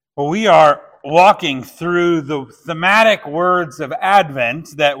Well, we are walking through the thematic words of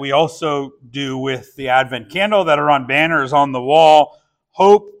Advent that we also do with the Advent candle that are on banners on the wall: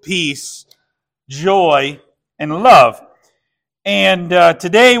 hope, peace, joy, and love. And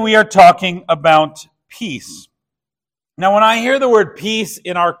today we are talking about peace. Now, when I hear the word peace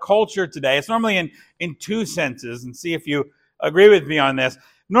in our culture today, it's normally in two senses, and see if you agree with me on this.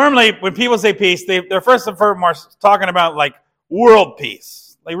 Normally, when people say peace, they're first and foremost talking about like world peace.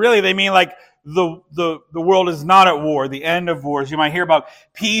 Like really, they mean like the world is not at war, the end of wars. You might hear about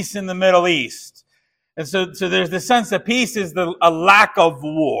peace in the Middle East. And so there's this sense that peace is a lack of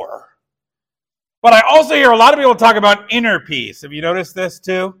war. But I also hear a lot of people talk about inner peace. Have you noticed this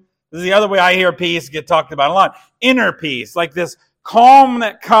too? This is the other way I hear peace get talked about a lot. Inner peace, like this calm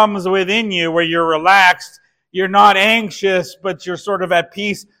that comes within you where you're relaxed, you're not anxious, but you're sort of at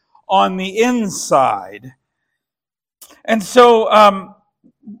peace on the inside. And so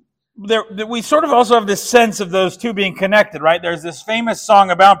we sort of also have this sense of those two being connected, right? There's this famous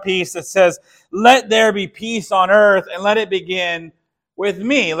song about peace that says, "Let there be peace on earth and let it begin with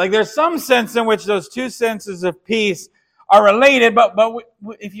me." Like there's some sense in which those two senses of peace are related, but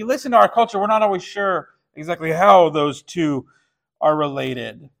if you listen to our culture, we're not always sure exactly how those two are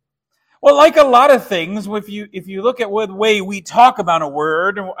related. Well, like a lot of things, if you look at the way we talk about a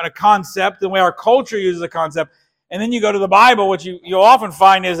word and a concept, the way our culture uses a concept, and then you go to the Bible, what you'll often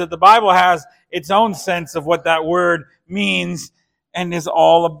find is that the Bible has its own sense of what that word means and is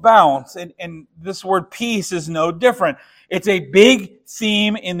all about. And this word peace is no different. It's a big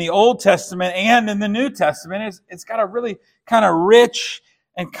theme in the Old Testament and in the New Testament. It's got a really kind of rich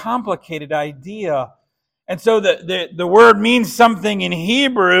and complicated idea. And so the word means something in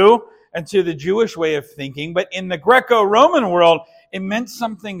Hebrew and to the Jewish way of thinking, but in the Greco-Roman world, it meant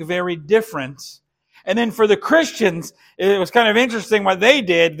something very different. And then for the Christians, it was kind of interesting what they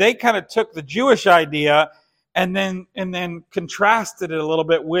did. They kind of took the Jewish idea and then contrasted it a little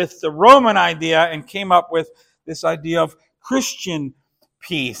bit with the Roman idea and came up with this idea of Christian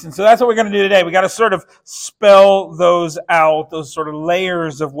peace. And so that's what we're going to do today. We got to sort of spell those out, those sort of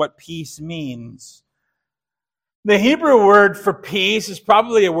layers of what peace means. The Hebrew word for peace is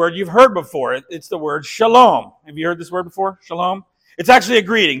probably a word you've heard before. It's the word shalom. Have you heard this word before? Shalom? It's actually a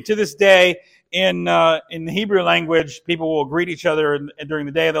greeting. To this day, in the Hebrew language, people will greet each other during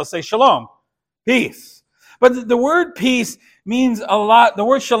the day. They'll say shalom, peace. But the word peace means a lot. The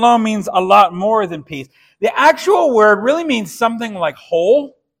word shalom means a lot more than peace. The actual word really means something like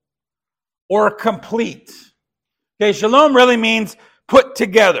whole or complete. Okay, shalom really means put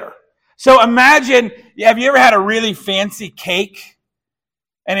together. So imagine, have you ever had a really fancy cake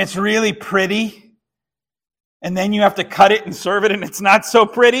and it's really pretty? And then you have to cut it and serve it, and it's not so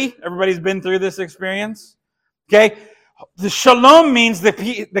pretty. Everybody's been through this experience. Okay? The shalom means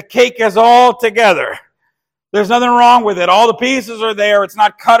the cake is all together. There's nothing wrong with it. All the pieces are there. It's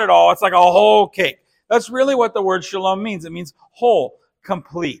not cut at all. It's like a whole cake. That's really what the word shalom means. It means whole,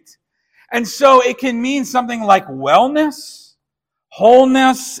 complete. And so it can mean something like wellness,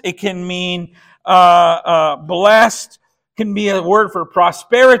 wholeness. It can mean blessed. It can be a word for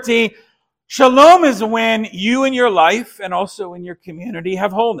prosperity. Shalom is when you in your life and also in your community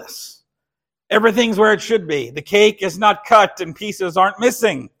have wholeness. Everything's where it should be. The cake is not cut and pieces aren't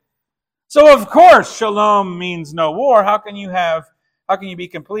missing. So of course, shalom means no war. How can you be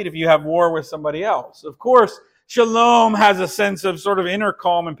complete if you have war with somebody else? Of course, shalom has a sense of sort of inner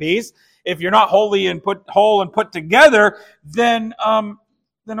calm and peace. If you're not whole and put together, then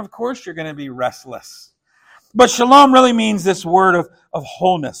of course you're going to be restless. But shalom really means this word of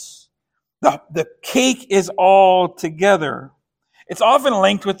wholeness. The cake is all together. It's often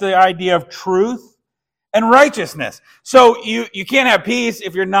linked with the idea of truth and righteousness. So you can't have peace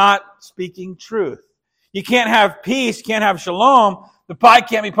if you're not speaking truth. You can't have peace, can't have shalom. The pie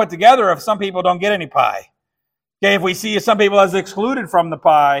can't be put together if some people don't get any pie. Okay, if we see some people as excluded from the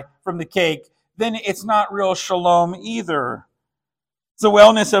pie, from the cake, then it's not real shalom either. It's the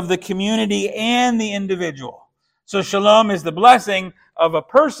wellness of the community and the individual. So shalom is the blessing of a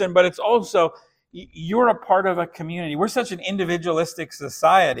person, but it's also you're a part of a community. We're such an individualistic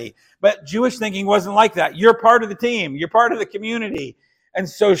society, but Jewish thinking wasn't like that. You're part of the team. You're part of the community. And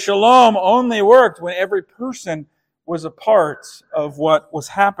so shalom only worked when every person was a part of what was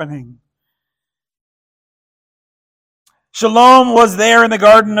happening. Shalom was there in the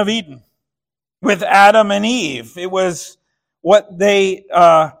Garden of Eden with Adam and Eve. It was what they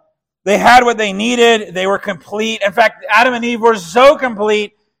had what they needed. They were complete. In fact, Adam and Eve were so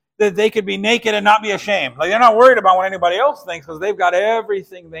complete that they could be naked and not be ashamed. Like they're not worried about what anybody else thinks because they've got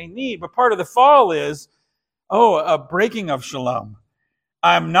everything they need. But part of the fall is, a breaking of shalom.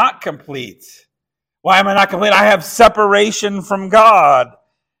 I'm not complete. Why am I not complete? I have separation from God.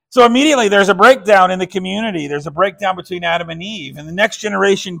 So immediately there's a breakdown in the community. There's a breakdown between Adam and Eve. In the next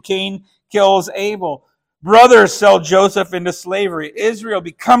generation, Cain kills Abel. Brothers sell Joseph into slavery. Israel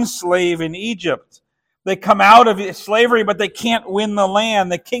becomes slave in Egypt. They come out of slavery, but they can't win the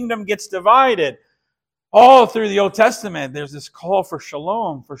land. The kingdom gets divided. All through the Old Testament, there's this call for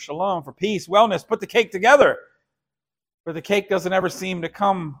shalom, for peace, wellness. Put the cake together. But the cake doesn't ever seem to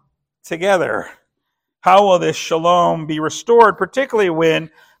come together. How will this shalom be restored, particularly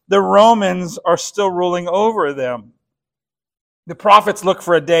when the Romans are still ruling over them? The prophets look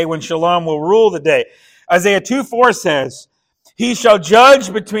for a day when shalom will rule the day. Isaiah 2:4 says, He shall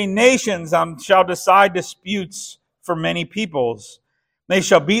judge between nations and shall decide disputes for many peoples. They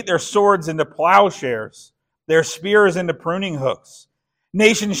shall beat their swords into plowshares, their spears into pruning hooks.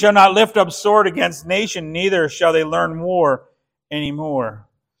 Nation shall not lift up sword against nation, neither shall they learn war anymore.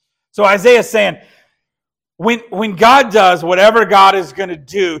 So Isaiah is saying, when God does whatever God is going to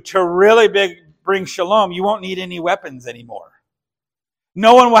do to really bring shalom, you won't need any weapons anymore.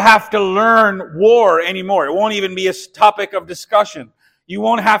 No one will have to learn war anymore. It won't even be a topic of discussion. You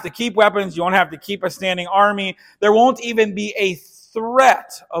won't have to keep weapons. You won't have to keep a standing army. There won't even be a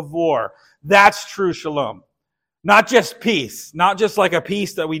threat of war. That's true shalom. Not just peace. Not just like a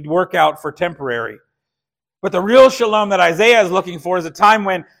peace that we'd work out for temporary. But the real shalom that Isaiah is looking for is a time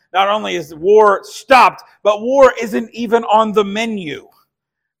when not only is war stopped, but war isn't even on the menu.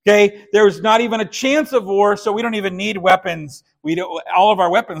 Okay? There's not even a chance of war, so we don't even need weapons. All of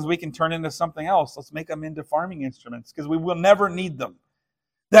our weapons we can turn into something else. Let's make them into farming instruments because we will never need them.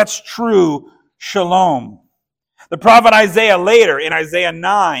 That's true shalom. The prophet Isaiah later, in Isaiah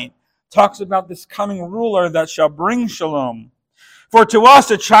 9, talks about this coming ruler that shall bring shalom. For to us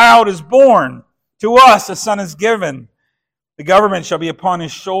a child is born, to us a son is given. The government shall be upon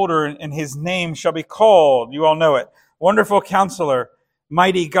his shoulder, and his name shall be called, you all know it, Wonderful Counselor,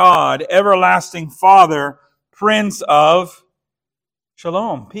 Mighty God, Everlasting Father, Prince of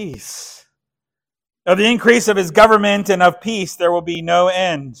Shalom, peace. Of the increase of his government and of peace there will be no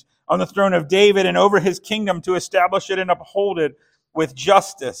end. On the throne of David and over his kingdom to establish it and uphold it with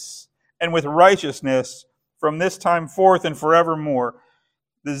justice and with righteousness from this time forth and forevermore.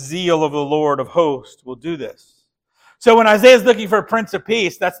 The zeal of the Lord of hosts will do this. So when Isaiah is looking for a Prince of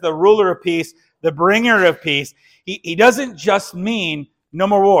Peace, that's the ruler of peace, the bringer of peace. He doesn't just mean no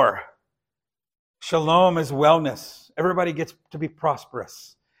more war. Shalom is wellness. Everybody gets to be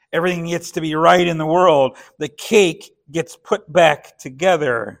prosperous. Everything gets to be right in the world. The cake gets put back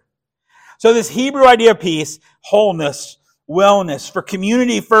together. So this Hebrew idea of peace, wholeness, wellness, for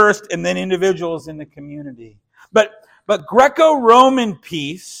community first and then individuals in the community. But Greco-Roman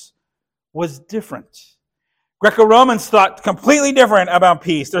peace was different. Greco-Romans thought completely different about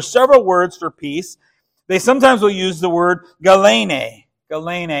peace. There's several words for peace. They sometimes will use the word galene,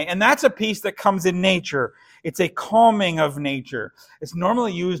 and that's a peace that comes in nature. It's a calming of nature. It's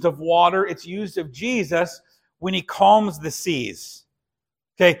normally used of water. It's used of Jesus when he calms the seas.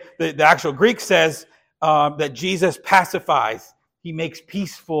 Okay, the actual Greek says that Jesus pacifies. He makes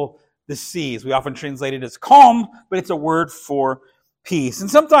peaceful the seas. We often translate it as calm, but it's a word for peace. And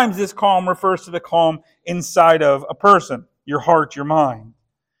sometimes this calm refers to the calm inside of a person, your heart, your mind.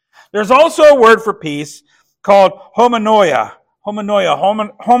 There's also a word for peace called homonoia.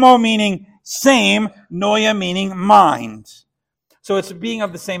 Homo meaning same, noia meaning mind. So it's being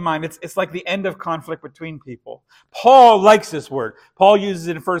of the same mind. It's like the end of conflict between people. Paul likes this word. Paul uses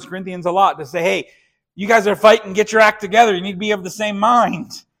it in 1 Corinthians a lot to say, hey, you guys are fighting, get your act together. You need to be of the same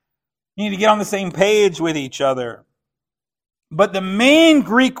mind. You need to get on the same page with each other. But the main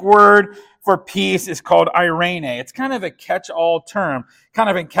Greek word for peace is called eirene. It's kind of a catch-all term. Kind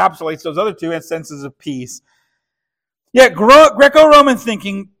of encapsulates those other two senses of peace. Yet Greco-Roman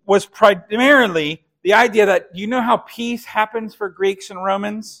thinking was primarily the idea that, you know how peace happens for Greeks and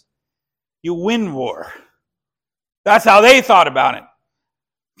Romans? You win war. That's how they thought about it.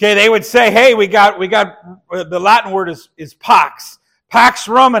 Okay, they would say, hey, we got the Latin word is pax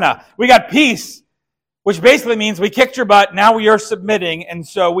Romana. We got peace, which basically means we kicked your butt, now we are submitting, and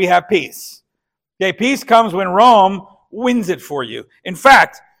so we have peace. Okay, peace comes when Rome wins it for you. In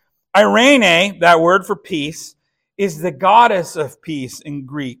fact, eirene, that word for peace, is the goddess of peace in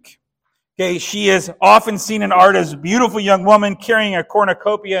Greek. Okay, she is often seen in art as a beautiful young woman carrying a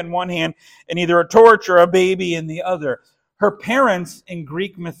cornucopia in one hand and either a torch or a baby in the other. Her parents in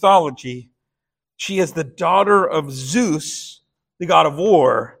Greek mythology, she is the daughter of Zeus, the god of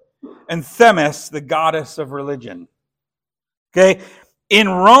war, and Themis, the goddess of religion. Okay, in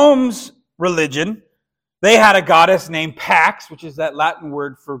Rome's religion, They had a goddess named Pax, which is that Latin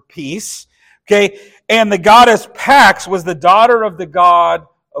word for peace. Okay, and the goddess Pax was the daughter of the god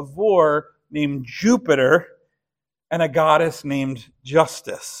of war named Jupiter and a goddess named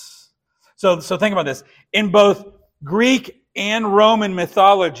Justice. So think about this. In both Greek and Roman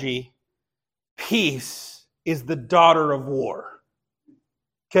mythology, peace is the daughter of war.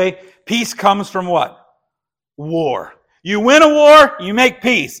 Okay? Peace comes from what? War. You win a war, you make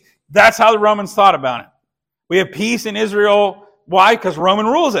peace. That's how the Romans thought about it. We have peace in Israel. Why? Because Roman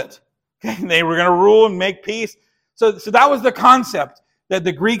rules it. Okay? They were going to rule and make peace. So that was the concept that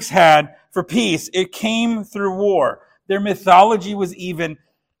the Greeks had for peace. It came through war. Their mythology was even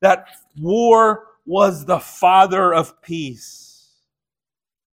that war was the father of peace.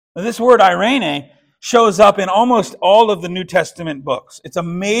 Now, this word irene shows up in almost all of the New Testament books. It's a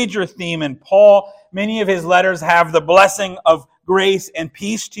major theme in Paul. Many of his letters have the blessing of grace and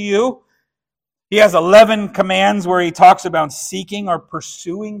peace to you. He has 11 commands where he talks about seeking or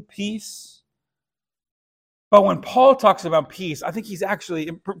pursuing peace. But when Paul talks about peace, I think he's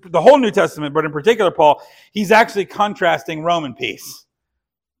actually, the whole New Testament, but in particular Paul, he's actually contrasting Roman peace.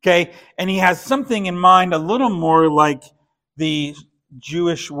 Okay? And he has something in mind a little more like the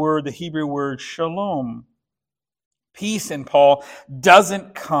Jewish word, the Hebrew word shalom. Peace in Paul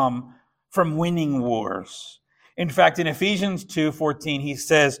doesn't come from winning wars. In fact, in Ephesians 2:14, he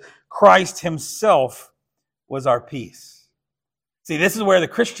says, Christ himself was our peace. See, this is where the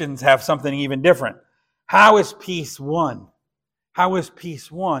Christians have something even different. How is peace won? How is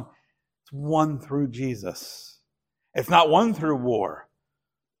peace won? It's won through Jesus. It's not won through war.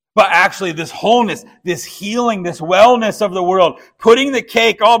 But actually this wholeness, this healing, this wellness of the world, putting the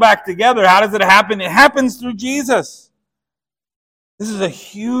cake all back together, how does it happen? It happens through Jesus. This is a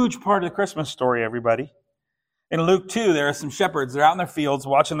huge part of the Christmas story, everybody. In Luke 2, there are some shepherds. They're out in their fields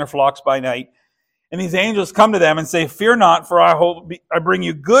watching their flocks by night. And these angels come to them and say, fear not, for I bring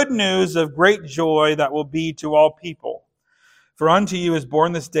you good news of great joy that will be to all people. For unto you is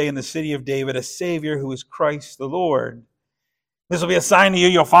born this day in the city of David a Savior who is Christ the Lord. This will be a sign to you.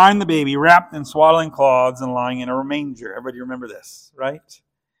 You'll find the baby wrapped in swaddling cloths and lying in a manger. Everybody remember this, right?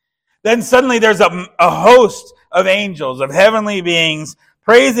 Then suddenly there's a host of angels, of heavenly beings,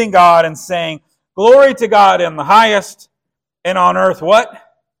 praising God and saying, glory to God in the highest, and on earth what?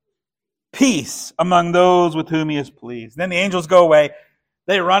 Peace among those with whom he is pleased. Then the angels go away.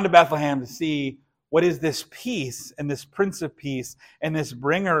 They run to Bethlehem to see what is this peace and this Prince of Peace and this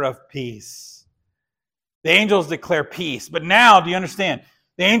bringer of peace. The angels declare peace. But now, do you understand?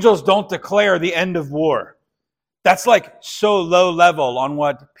 The angels don't declare the end of war. That's like so low level on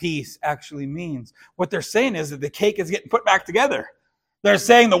what peace actually means. What they're saying is that the cake is getting put back together. They're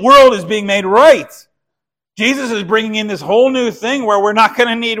saying the world is being made right. Jesus is bringing in this whole new thing where we're not going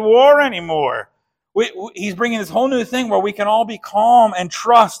to need war anymore. He's bringing this whole new thing where we can all be calm and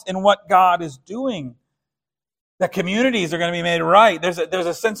trust in what God is doing. That communities are going to be made right. There's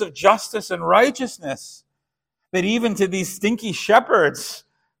a sense of justice and righteousness. That even to these stinky shepherds,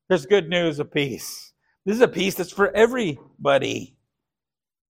 there's good news of peace. This is a peace that's for everybody.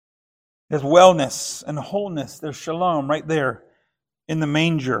 There's wellness and wholeness. There's shalom right there in the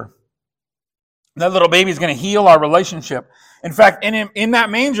manger. That little baby is going to heal our relationship. In fact, in that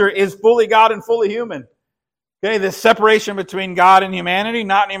manger is fully God and fully human. Okay, this separation between God and humanity,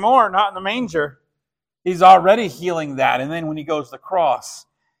 not anymore, not in the manger. He's already healing that. And then when he goes to the cross,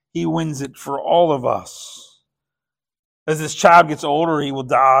 he wins it for all of us. As this child gets older, he will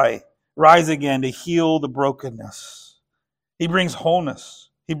die, rise again to heal the brokenness. He brings wholeness.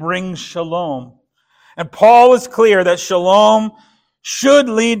 He brings shalom. And Paul is clear that shalom should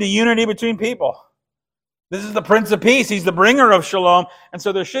lead to unity between people. This is the Prince of Peace. He's the bringer of shalom. And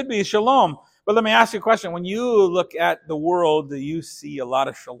so there should be shalom. But let me ask you a question. When you look at the world, do you see a lot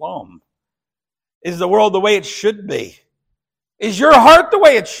of shalom? Is the world the way it should be? Is your heart the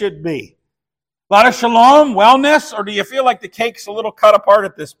way it should be? A lot of shalom, wellness, or do you feel like the cake's a little cut apart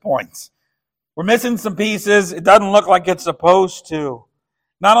at this point? We're missing some pieces. It doesn't look like it's supposed to.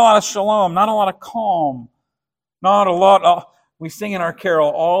 Not a lot of shalom, not a lot of calm. Not a lot. We sing in our carol,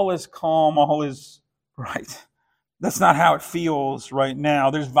 all is calm, all is right. That's not how it feels right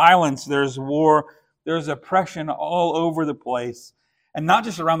now. There's violence, there's war, there's oppression all over the place. And not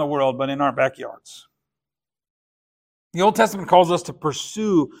just around the world, but in our backyards. The Old Testament calls us to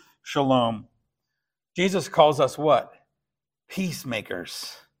pursue shalom. Jesus calls us what?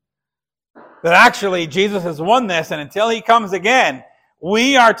 Peacemakers. That actually Jesus has won this, and until he comes again,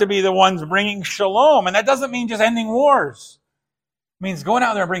 we are to be the ones bringing shalom. And that doesn't mean just ending wars. It means going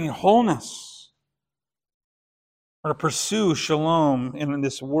out there and bringing wholeness. Or to pursue shalom in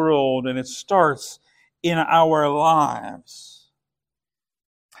this world, and it starts in our lives.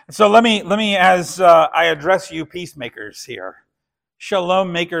 So let me as I address you peacemakers here,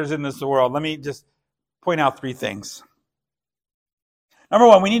 shalom makers in this world, let me just point out three things. Number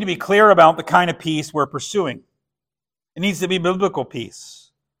one, we need to be clear about the kind of peace we're pursuing. It needs to be biblical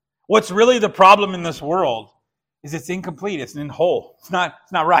peace. What's really the problem in this world is it's incomplete, it's in whole. It's not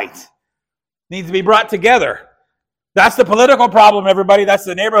right. It needs to be brought together. That's the political problem, everybody. That's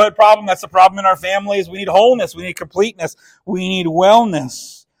the neighborhood problem. That's the problem in our families. We need wholeness. We need completeness. We need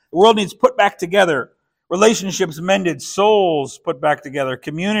wellness. The world needs put back together. Relationships mended. Souls put back together.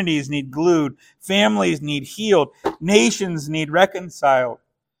 Communities need glued. Families need healed. Nations need reconciled.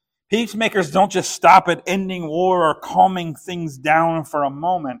 Peacemakers don't just stop at ending war or calming things down for a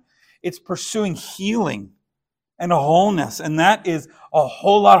moment. It's pursuing healing and wholeness. And that is a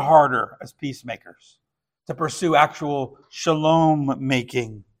whole lot harder as peacemakers, to pursue actual shalom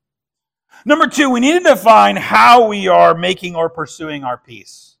making. Number two, we need to define how we are making or pursuing our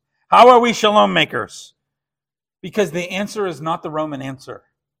peace. How are we shalom makers? Because the answer is not the Roman answer.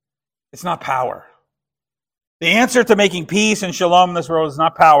 It's not power. The answer to making peace and shalom in this world is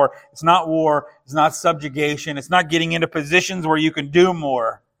not power. It's not war. It's not subjugation. It's not getting into positions where you can do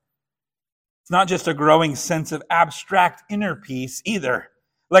more. It's not just a growing sense of abstract inner peace either.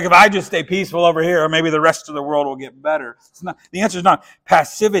 Like if I just stay peaceful over here, maybe the rest of the world will get better. The answer is not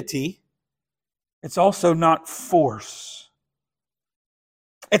passivity. It's also not force.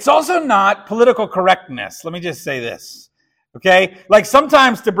 It's also not political correctness. Let me just say this. Okay? Like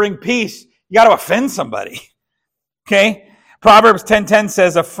sometimes to bring peace, you got to offend somebody. Okay? Proverbs 10:10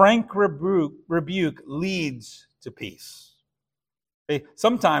 says, a frank rebuke leads to peace. Okay?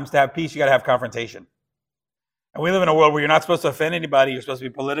 Sometimes to have peace, you got to have confrontation. And we live in a world where you're not supposed to offend anybody. You're supposed to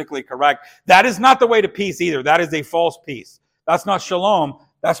be politically correct. That is not the way to peace either. That is a false peace. That's not shalom.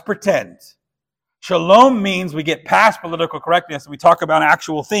 That's pretend. Shalom means we get past political correctness and we talk about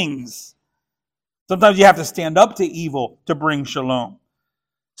actual things. Sometimes you have to stand up to evil to bring shalom.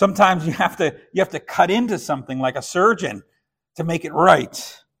 Sometimes you have to cut into something like a surgeon to make it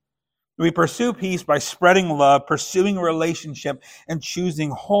right. We pursue peace by spreading love, pursuing a relationship, and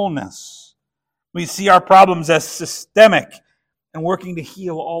choosing wholeness. We see our problems as systemic and working to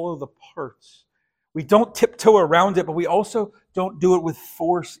heal all of the parts. We don't tiptoe around it, but we also don't do it with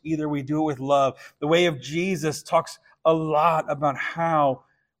force either. We do it with love. The way of Jesus talks a lot about how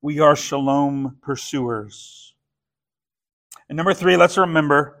we are shalom pursuers. And number three, let's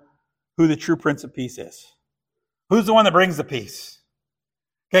remember who the true Prince of Peace is. Who's the one that brings the peace?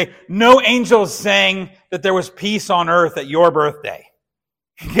 Okay, no angels sang that there was peace on earth at your birthday.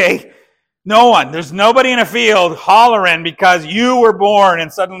 Okay? No one. There's nobody in a field hollering because you were born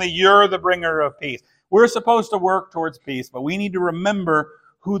and suddenly you're the bringer of peace. We're supposed to work towards peace, but we need to remember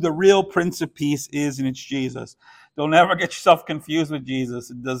who the real Prince of Peace is, and it's Jesus. Don't ever get yourself confused with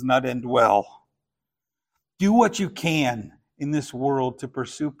Jesus. It does not end well. Do what you can in this world to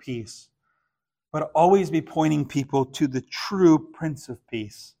pursue peace, but always be pointing people to the true Prince of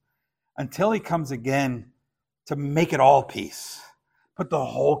Peace until he comes again to make it all peace. Put the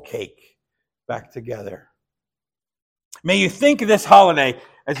whole cake back together. May you think this holiday,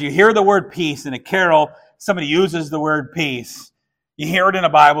 as you hear the word peace in a carol, somebody uses the word peace. You hear it in a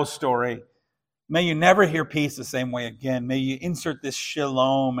Bible story. May you never hear peace the same way again. May you insert this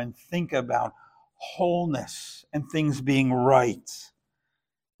shalom and think about wholeness and things being right.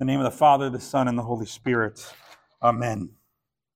 In the name of the Father, the Son, and the Holy Spirit. Amen.